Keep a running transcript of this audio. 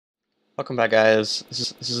Welcome back, guys.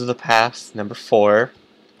 This is the path number 4,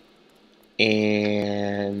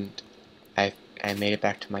 and I made it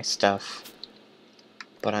back to my stuff,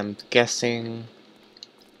 but I'm guessing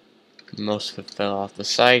most of it fell off the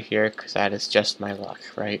side here, because that is just my luck,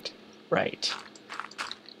 right? Right.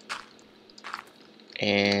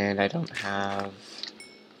 And I don't have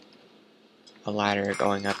a ladder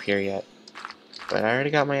going up here yet, but I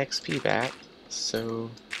already got my XP back,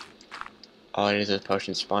 so all it is a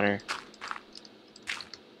potion spawner.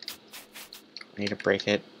 I need to break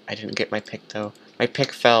it. I didn't get my pick though. My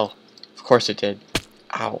pick fell. Of course it did.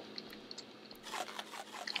 Ow.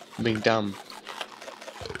 I'm being dumb.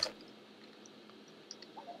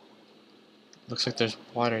 Looks like there's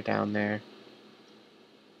water down there.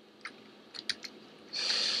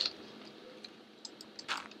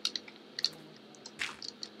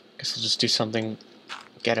 Guess I'll just do something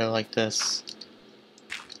ghetto like this,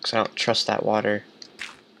 because I don't trust that water.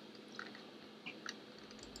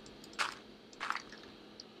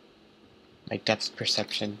 My depth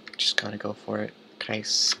perception, just gonna go for it. Can I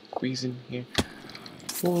squeeze in here?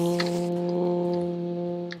 Whoa.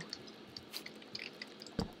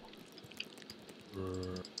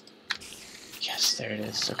 Yes, there it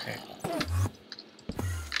is. Okay.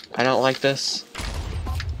 I don't like this.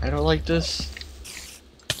 I don't like this.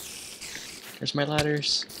 There's my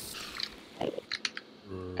ladders.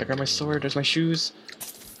 I got my sword. There's my shoes.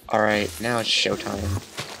 Alright, now it's showtime.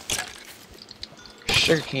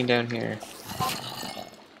 Sugarcane down here.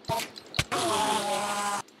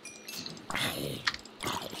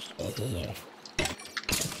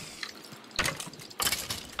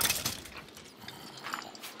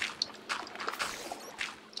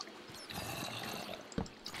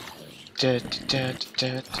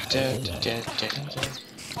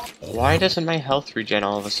 Why doesn't my health regen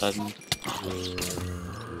all of a sudden?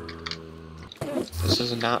 This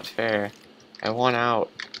is not fair. I want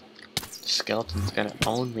out. The skeleton's gonna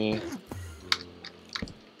own me.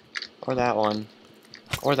 Or that one.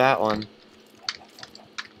 Or that one.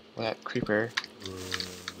 Or that creeper.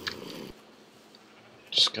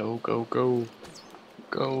 Just go, go, go.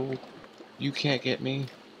 Go. You can't get me.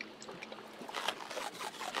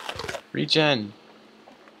 Regen.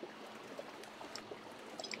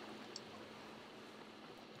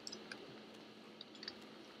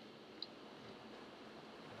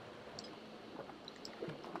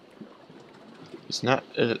 It's not.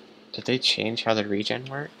 Did they change how the regen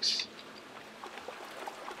works?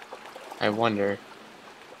 I wonder.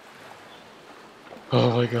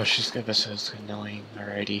 Oh my gosh, this episode's annoying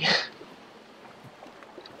already.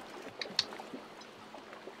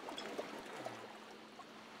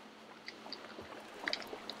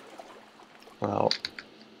 Well,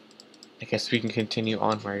 I guess we can continue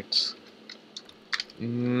onwards.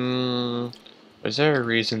 Was there a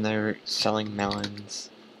reason they were selling melons?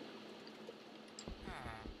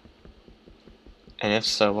 And if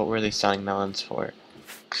so, what were they selling melons for?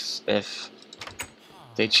 'Cause if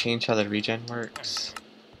they change how the regen works...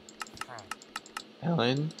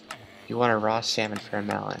 Melon? You want a raw salmon for a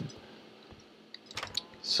melon.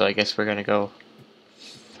 So I guess we're gonna go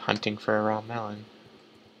hunting for a raw melon.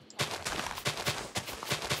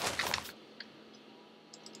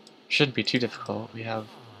 Shouldn't be too difficult. We have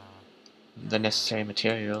the necessary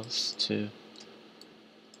materials to...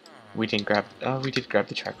 We didn't grab... Oh, we did grab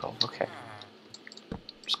the charcoal. Okay.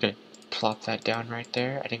 Just gonna plop that down right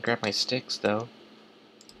there. I didn't grab my sticks, though.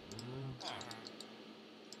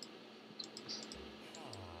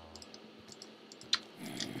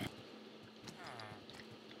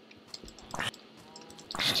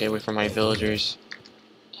 Stay away from my villagers.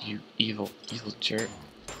 You evil, evil jerk.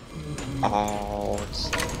 Oh, it's...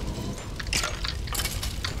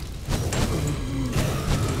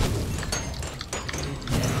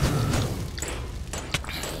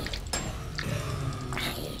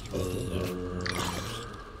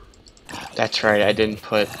 That's right, I didn't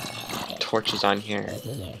put torches on here.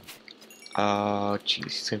 Oh, jeez,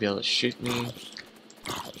 he's gonna be able to shoot me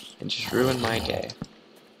and just ruin my day.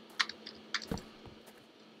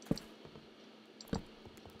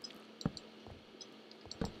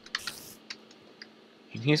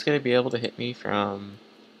 And he's gonna be able to hit me from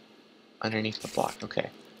underneath the block. Okay,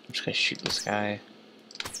 I'm just gonna shoot this guy.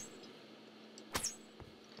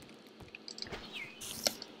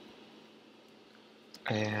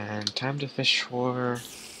 And time to fish for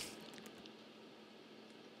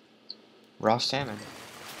raw salmon.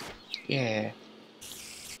 Yeah.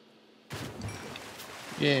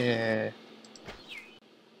 Yeah.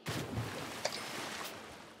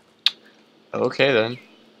 Okay then.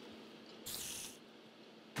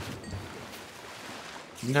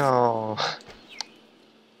 No.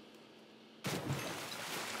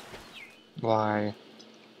 Why?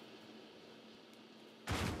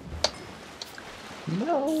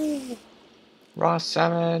 No! Raw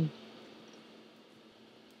salmon!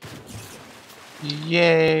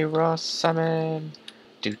 Yay, raw salmon!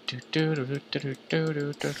 So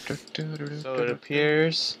it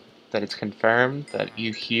appears that it's confirmed that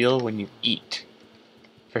you heal when you eat,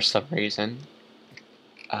 for some reason.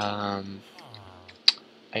 I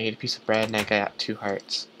ate a piece of bread and I got 2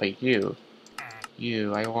 hearts. But you,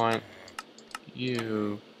 I want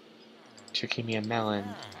you to give me a melon.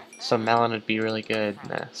 So melon would be really good in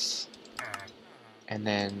this. And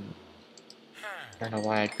then, I don't know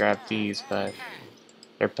why I grabbed these, but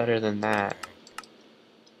they're better than that.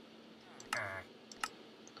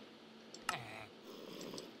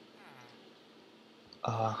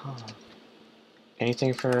 Uh-huh.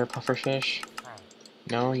 Anything for pufferfish?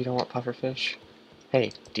 No, you don't want pufferfish?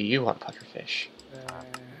 Hey, do you want pufferfish?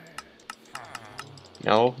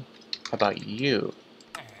 No? How about you?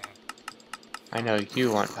 I know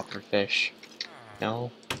you want pufferfish.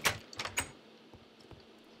 No?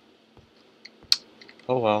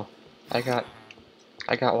 Oh well. I got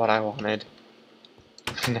what I wanted.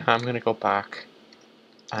 Now I'm gonna go back.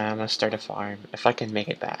 I'm gonna start a farm, if I can make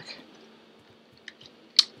it back.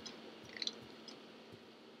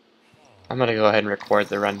 I'm gonna go ahead and record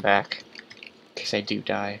the run back, in case I do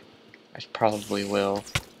die. I probably will.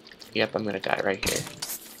 Yep, I'm gonna die right here.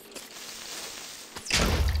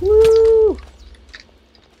 Woo!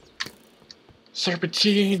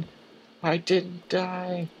 Serpentine! I didn't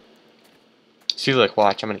die! See, look,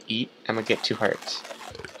 watch, I'm gonna eat, I'm gonna get 2 hearts.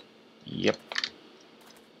 Yep.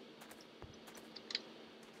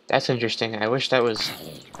 That's interesting. I wish that was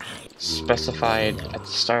specified at the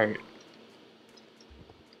start,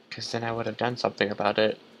 because then I would have done something about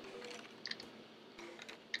it.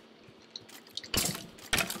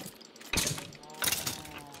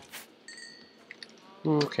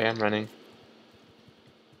 Ooh, okay, I'm running.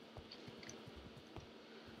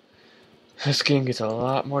 This game gets a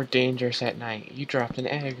lot more dangerous at night. You dropped an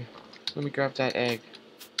egg. Let me grab that egg.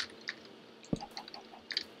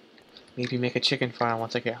 Maybe make a chicken farm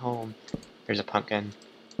once I get home. There's a pumpkin.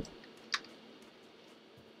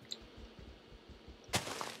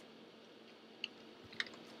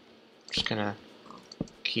 Just gonna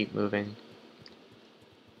keep moving.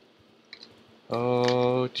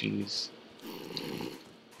 Oh, jeez.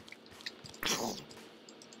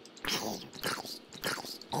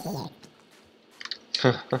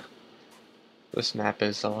 This map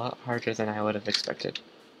is a lot harder than I would have expected.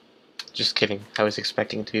 Just kidding. I was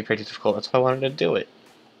expecting it to be pretty difficult. That's why I wanted to do it.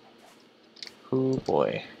 Oh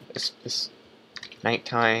boy. It's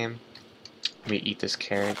nighttime. Let me eat this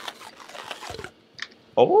carrot.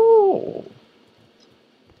 Oh!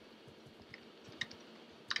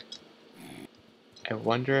 I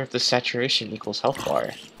wonder if the saturation equals health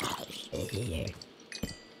bar.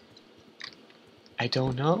 I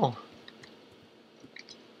don't know.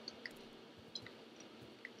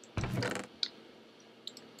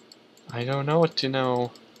 I don't know what to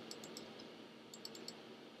know.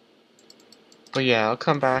 But yeah, I'll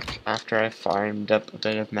come back after I farmed up a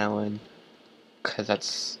bit of melon. Cause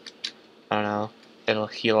that's, I don't know, it'll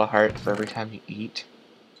heal a heart for every time you eat.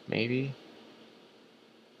 Maybe?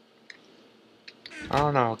 I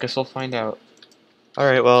don't know, guess we'll find out.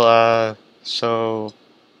 Alright, well, so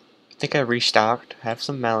I think I restocked. I have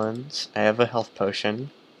some melons. I have a health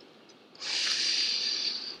potion.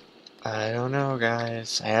 I don't know,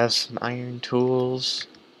 guys. I have some iron tools.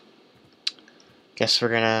 Guess we're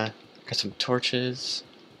gonna get some torches,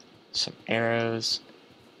 some arrows.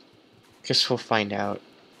 Guess we'll find out.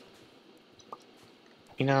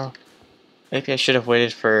 You know, maybe I should have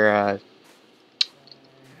waited for,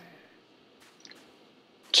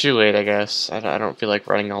 too late, I guess. I don't feel like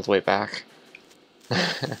running all the way back.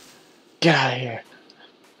 Get out of here!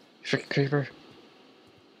 Freaking creeper.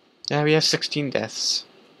 Yeah, we have 16 deaths.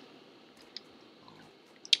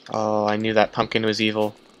 Oh, I knew that pumpkin was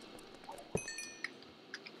evil.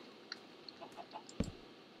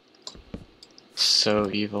 So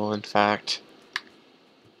evil, in fact.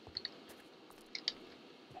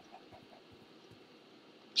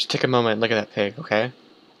 Just take a moment and look at that pig, okay?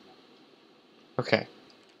 Okay.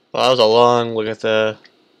 Well, that was a long look at the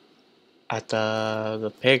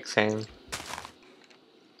pig thing.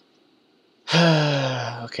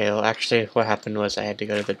 Okay, well actually what happened was I had to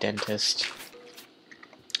go to the dentist.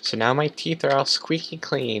 So now my teeth are all squeaky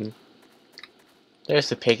clean. There's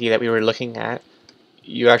the piggy that we were looking at.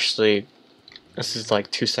 You actually, this is like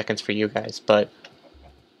 2 seconds for you guys, but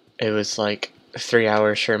it was like 3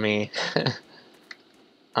 hours for me.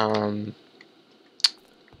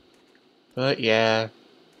 But yeah,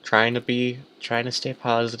 trying to stay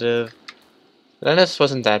positive. Then this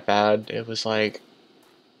wasn't that bad. It was like,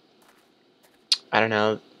 I don't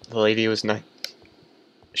know, the lady was not,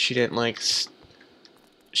 she didn't like,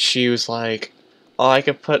 she was like, oh, I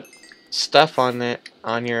could put stuff on it,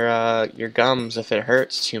 on your gums if it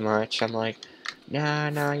hurts too much. I'm like,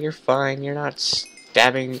 nah, you're fine. You're not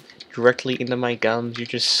stabbing directly into my gums. You're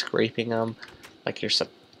just scraping them like you're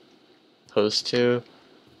supposed to.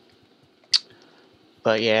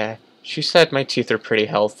 But yeah, she said my teeth are pretty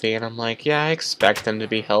healthy, and I'm like, yeah, I expect them to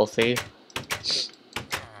be healthy.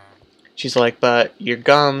 She's like, but your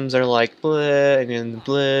gums are like bleh, and then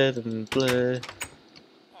bleh, and bleh.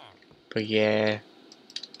 But yeah,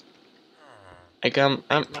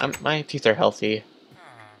 my teeth are healthy.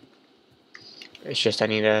 It's just I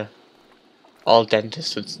need a. All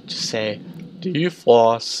dentists would just say, "Do you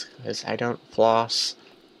floss?" Because I don't floss,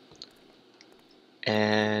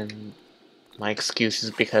 and my excuse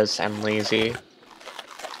is because I'm lazy.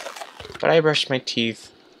 But I brush my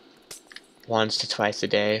teeth once to twice a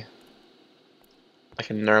day, like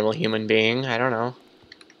a normal human being. I don't know.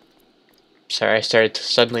 Sorry, I started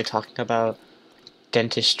suddenly talking about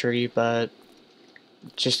dentistry, but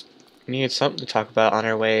just needed something to talk about on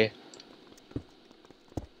our way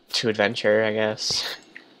to adventure, I guess.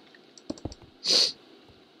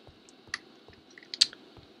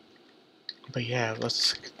 But yeah,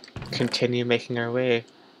 let's continue making our way,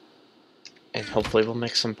 and hopefully we'll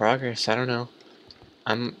make some progress. I don't know.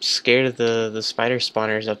 I'm scared of the spider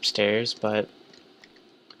spawners upstairs, but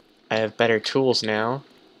I have better tools now,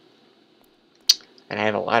 and I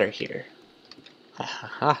have a ladder here. Ha ha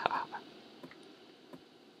ha ha.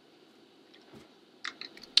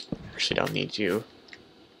 Actually, don't need you.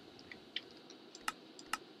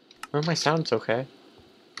 Oh, my sound's okay.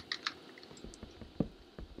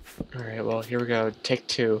 Alright, well, here we go. Take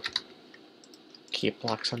 2. Keep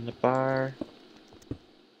blocks on the bar.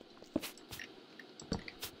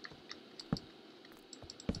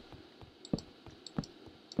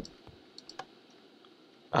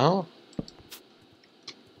 Oh.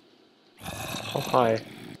 Oh, hi.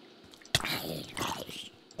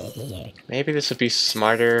 Maybe this would be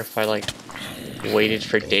smarter if I, like, waited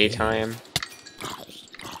for daytime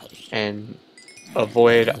and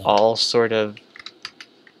avoid all sort of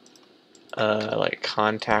like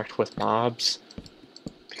contact with mobs,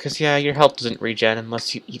 because yeah, your health doesn't regen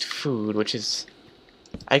unless you eat food, which is,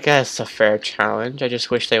 I guess, a fair challenge. I just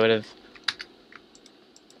wish they would have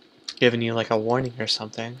given you like a warning or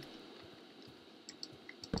something.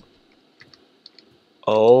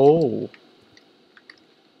 Oh,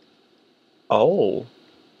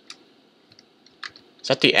 is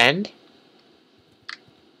that the end?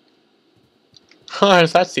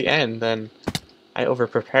 If that's the end, then I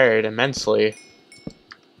overprepared immensely.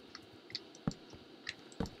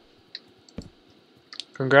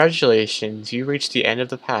 Congratulations, you reached the end of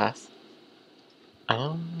the path.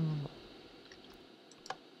 Oh.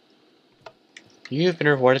 You have been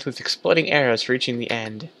rewarded with exploding arrows for reaching the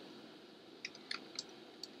end.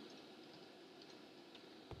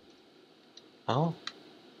 Oh.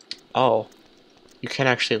 Oh. You can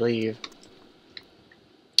actually leave.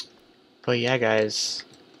 But yeah, guys.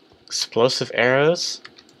 Explosive arrows?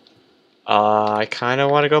 I kinda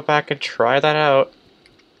wanna go back and try that out.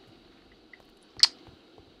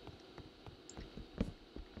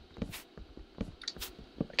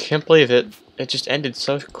 I can't believe it. It just ended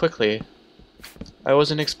so quickly. I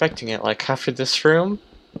wasn't expecting it. Like, after this room,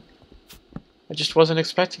 I just wasn't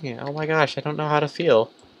expecting it. Oh my gosh, I don't know how to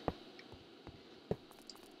feel.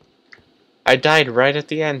 I died right at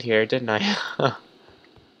the end here, didn't I?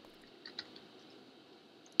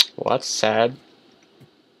 Well, that's sad.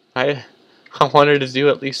 I wanted to do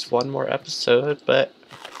at least one more episode, but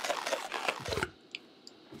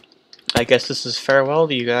I guess this is farewell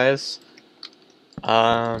to you guys.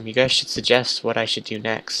 You guys should suggest what I should do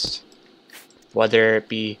next. Whether it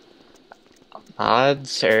be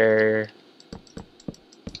mods, or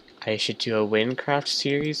I should do a Windcraft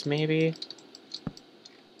series, maybe?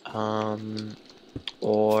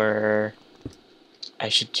 Or I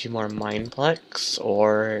should do more Mineplex,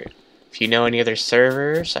 or if you know any other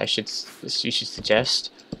servers, you should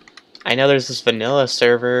suggest. I know there's this vanilla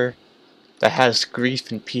server that has grief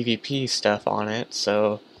and PvP stuff on it,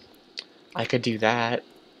 so I could do that.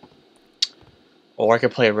 Or I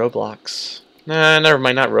could play Roblox. Nah, never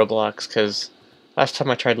mind, not Roblox, because last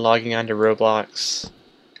time I tried logging onto Roblox,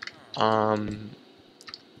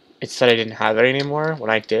 it said I didn't have it anymore when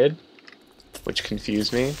I did, which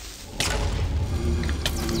confused me.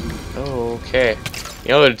 Okay. You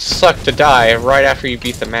know, it'd suck to die right after you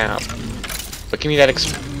beat the map. But give me that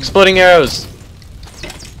exploding arrows!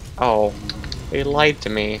 Oh, they lied to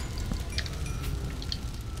me.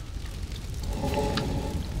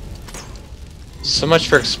 So much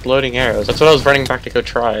for exploding arrows. That's what I was running back to go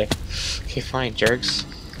try. Okay, fine, jerks.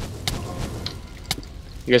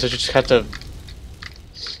 You guys just have to...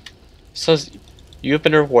 It says, you have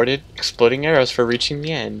been rewarded exploding arrows for reaching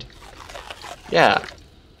the end. Yeah.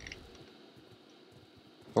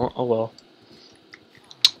 Oh well.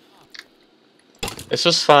 This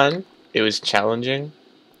was fun. It was challenging.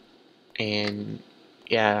 And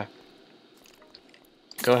yeah.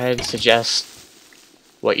 Go ahead and suggest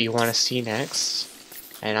what you want to see next.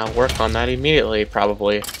 And I'll work on that immediately,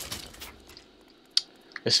 probably.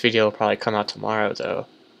 This video will probably come out tomorrow, though.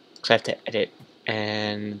 Because I have to edit.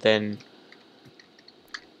 And then...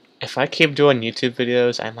 if I keep doing YouTube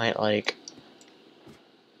videos, I might, like...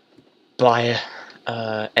 buy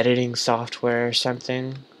editing software or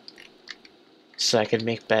something. So I can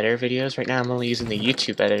make better videos. Right now I'm only using the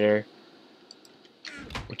YouTube editor.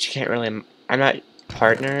 Which you can't really... I'm not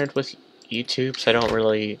partnered with YouTube, so I don't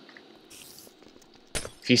really...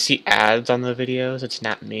 If you see ads on the videos, it's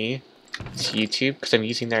not me. It's YouTube, because I'm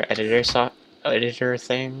using their editor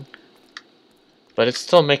thing. But it's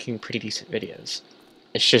still making pretty decent videos.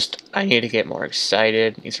 It's just, I need to get more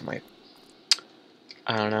excited. These are my...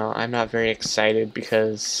 I don't know, I'm not very excited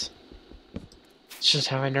because... it's just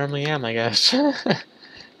how I normally am, I guess.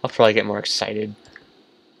 I'll probably get more excited.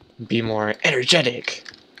 Be more energetic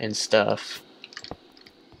and stuff.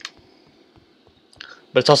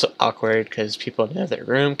 But it's also awkward because people in the other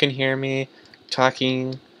room can hear me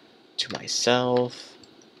talking to myself.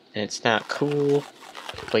 And it's not cool.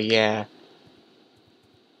 But yeah.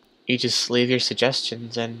 You just leave your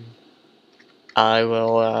suggestions and I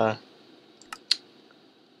will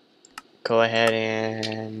go ahead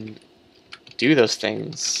and do those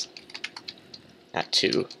things. Not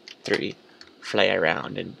 2, 3. Fly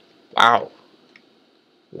around and wow.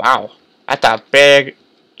 Wow. That's a big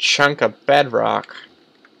chunk of bedrock.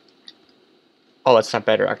 Oh, it's not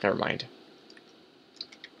bedrock, never mind.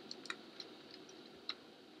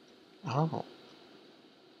 Oh.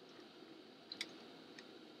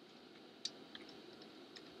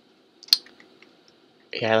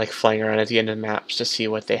 Yeah, I like flying around at the end of the maps to see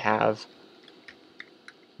what they have.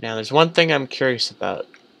 Now, there's one thing I'm curious about.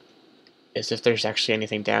 Is if there's actually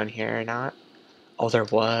anything down here or not. Oh, there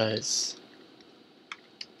was.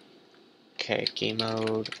 Okay, game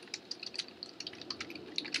mode.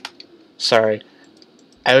 Sorry.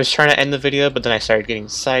 I was trying to end the video, but then I started getting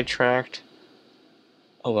sidetracked.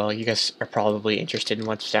 Oh well, you guys are probably interested in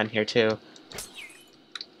what's down here too.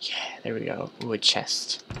 Yeah, there we go. Ooh, a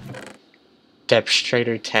chest.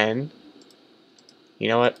 Demonstrator 10. You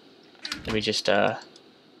know what? Let me just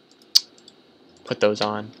put those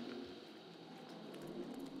on.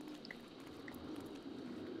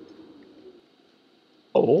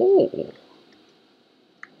 Oh.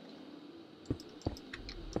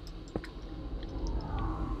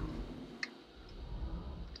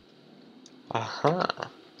 Uh-huh.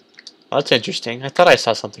 Well, that's interesting. I thought I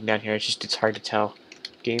saw something down here. It's hard to tell.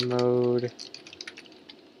 Game mode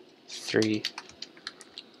 3.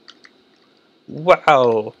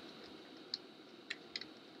 Wow.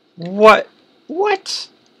 What? What?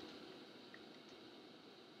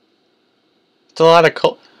 It's a lot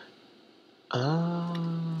of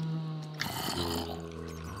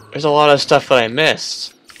there's a lot of stuff that I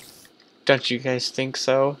missed. Don't you guys think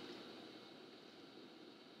so?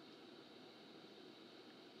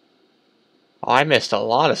 Oh, I missed a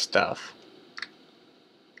lot of stuff.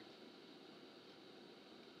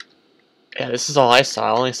 Yeah, this is all I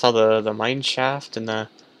saw. I only saw the mine shaft and the...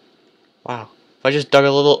 Wow. If I just dug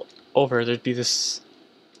a little over, there'd be this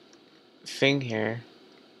thing here.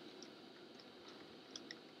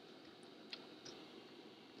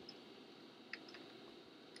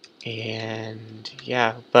 And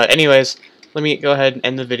yeah, but anyways, let me go ahead and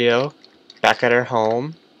end the video. Back at our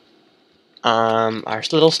home. Our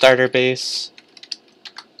little starter base.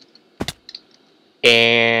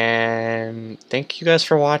 And thank you guys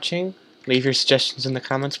for watching. Leave your suggestions in the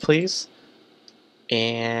comments, please.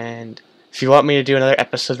 And if you want me to do another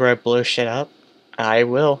episode where I blow shit up, I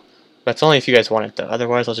will. That's only if you guys want it, though.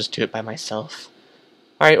 Otherwise, I'll just do it by myself.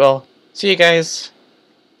 Alright, well, see you guys.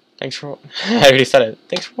 Thanks for... I already said it.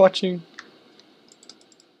 Thanks for watching.